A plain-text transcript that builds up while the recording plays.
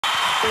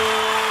Do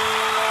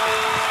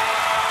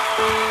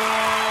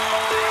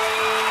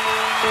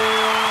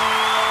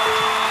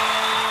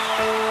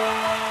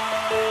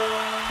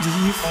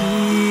you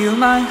feel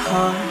my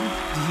heart?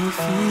 Do you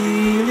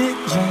feel it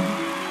jump?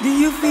 Do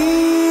you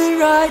feel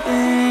right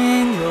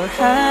in your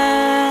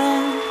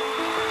hand?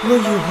 Will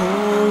you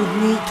hold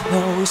me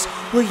close?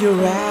 Will you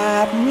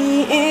wrap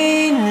me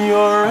in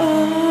your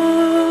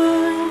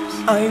arms?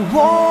 I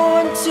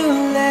want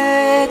to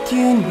let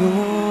you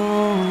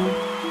know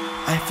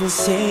I feel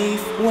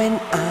safe when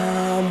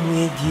I'm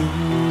with you.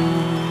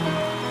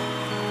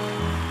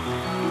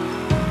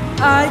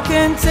 I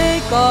can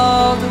take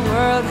all the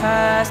world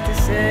has to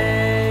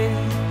say,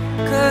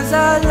 'cause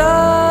I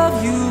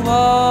love you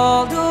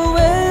all the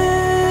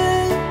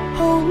way.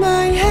 Hold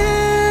my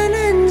hand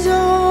and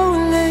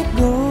don't let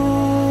go.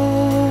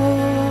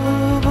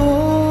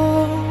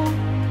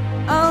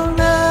 I'll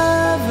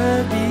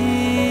never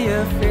be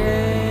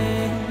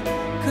afraid,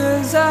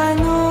 'cause I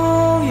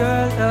know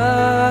your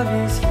love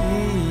is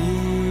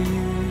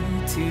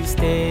here to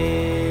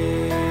stay.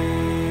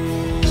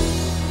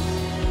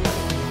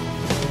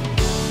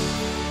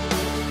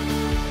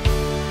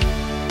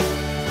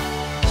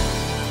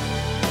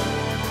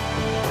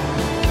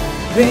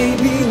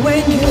 Baby,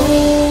 when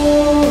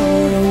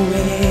you're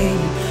away,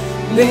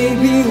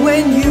 baby,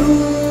 when you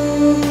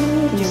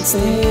can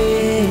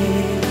stay,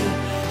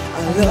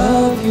 I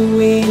love you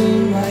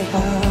in my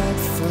heart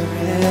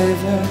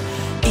forever,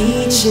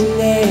 each and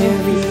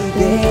every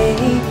day.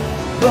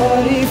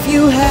 But if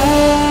you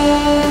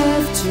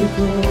have to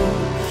go,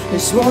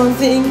 there's one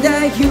thing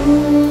that you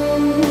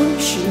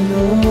should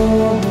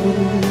know.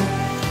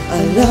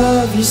 I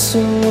love you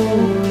so,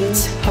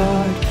 it's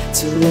hard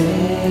to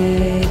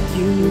let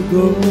you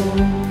go.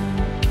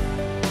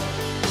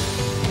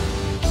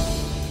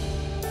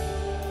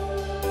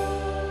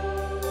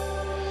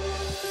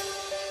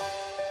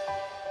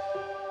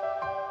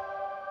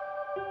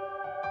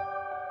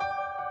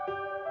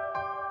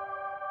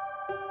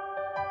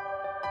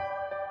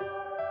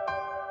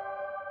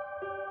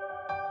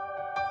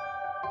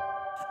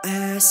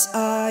 As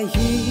I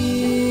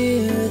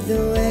hear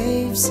the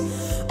waves,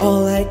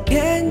 all I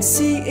can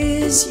see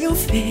is your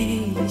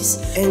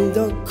face, and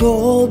the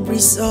cold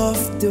breeze of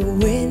the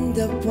wind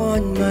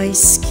upon my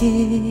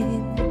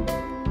skin.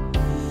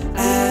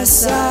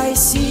 As I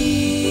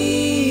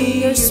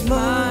see your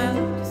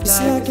smile, it's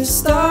like a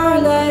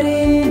starlight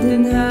in the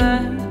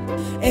night.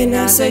 And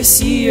as I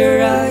see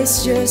your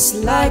eyes,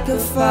 just like a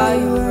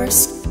firework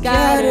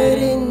scattered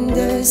in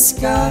the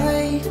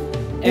sky.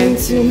 And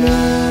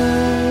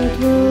tonight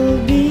will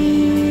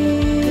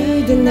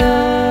be the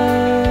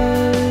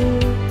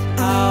night.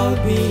 I'll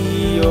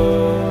be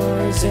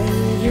yours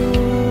and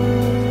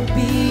you'll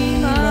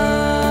be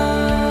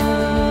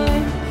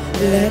mine.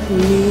 Let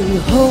me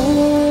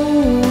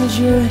hold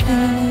your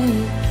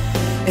hand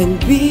and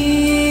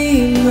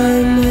be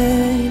my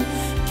man.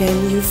 Can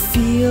you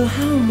feel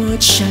how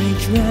much I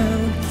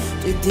drown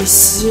to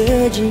this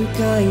surging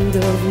kind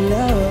of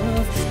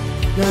love?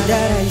 Now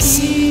that I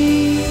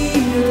see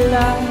your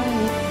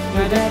light,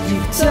 now that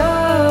you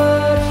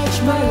touch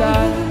my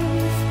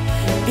life,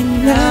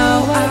 and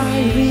now I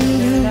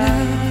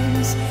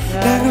realize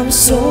that I'm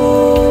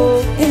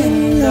so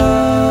in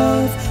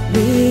love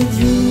with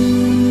you.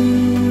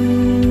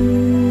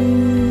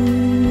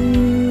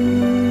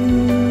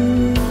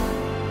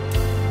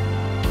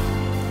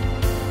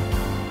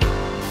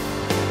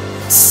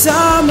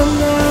 Sa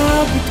mga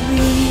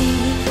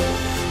bituin,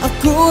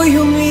 ako'y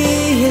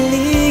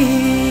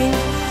humihiling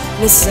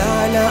na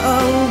sana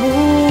ang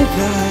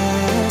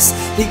bukas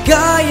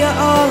ligaya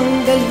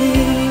ang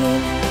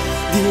dalhin,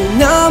 di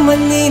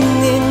naman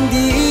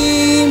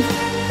inindim,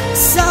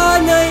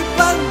 sana'y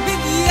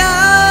pagbigyan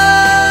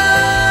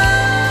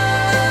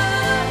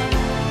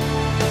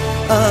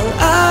ang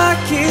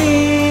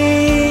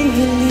aking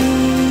hiling.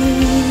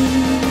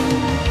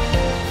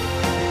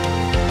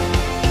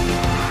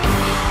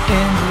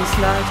 In this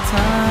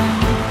lifetime,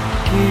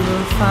 we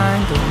will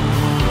find the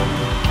one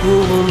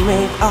who will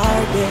make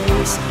our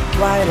days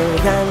brighter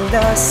than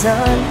the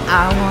sun.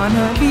 I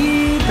wanna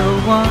be the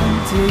one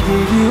to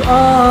give you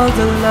all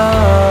the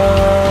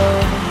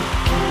love.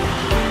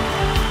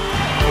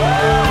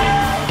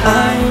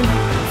 I'm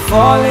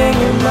falling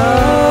in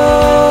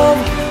love.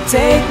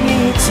 Take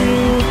me to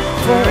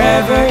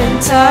forever in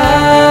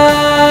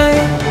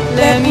time.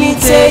 Let me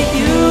take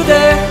you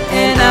there,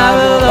 and I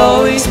will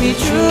always be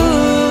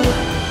true.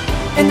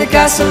 In the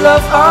castle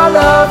of our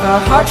love,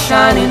 our hearts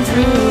shining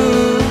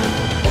through.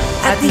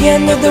 At the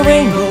end of the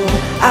rainbow,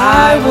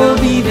 I will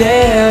be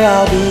there.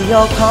 I'll be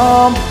your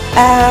calm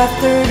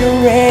after the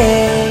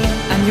rain.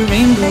 I'm your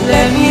rainbow.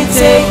 Let me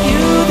take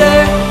you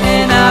there,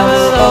 and I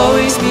will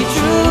always be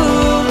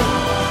true.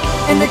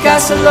 In the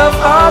castle of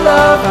our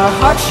love, our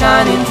hearts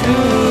shining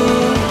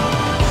through.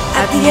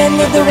 At the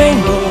end of the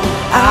rainbow,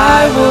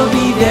 I will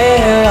be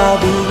there. I'll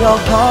be your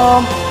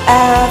calm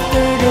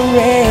after the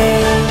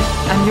rain.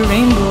 I'm your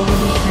rainbow.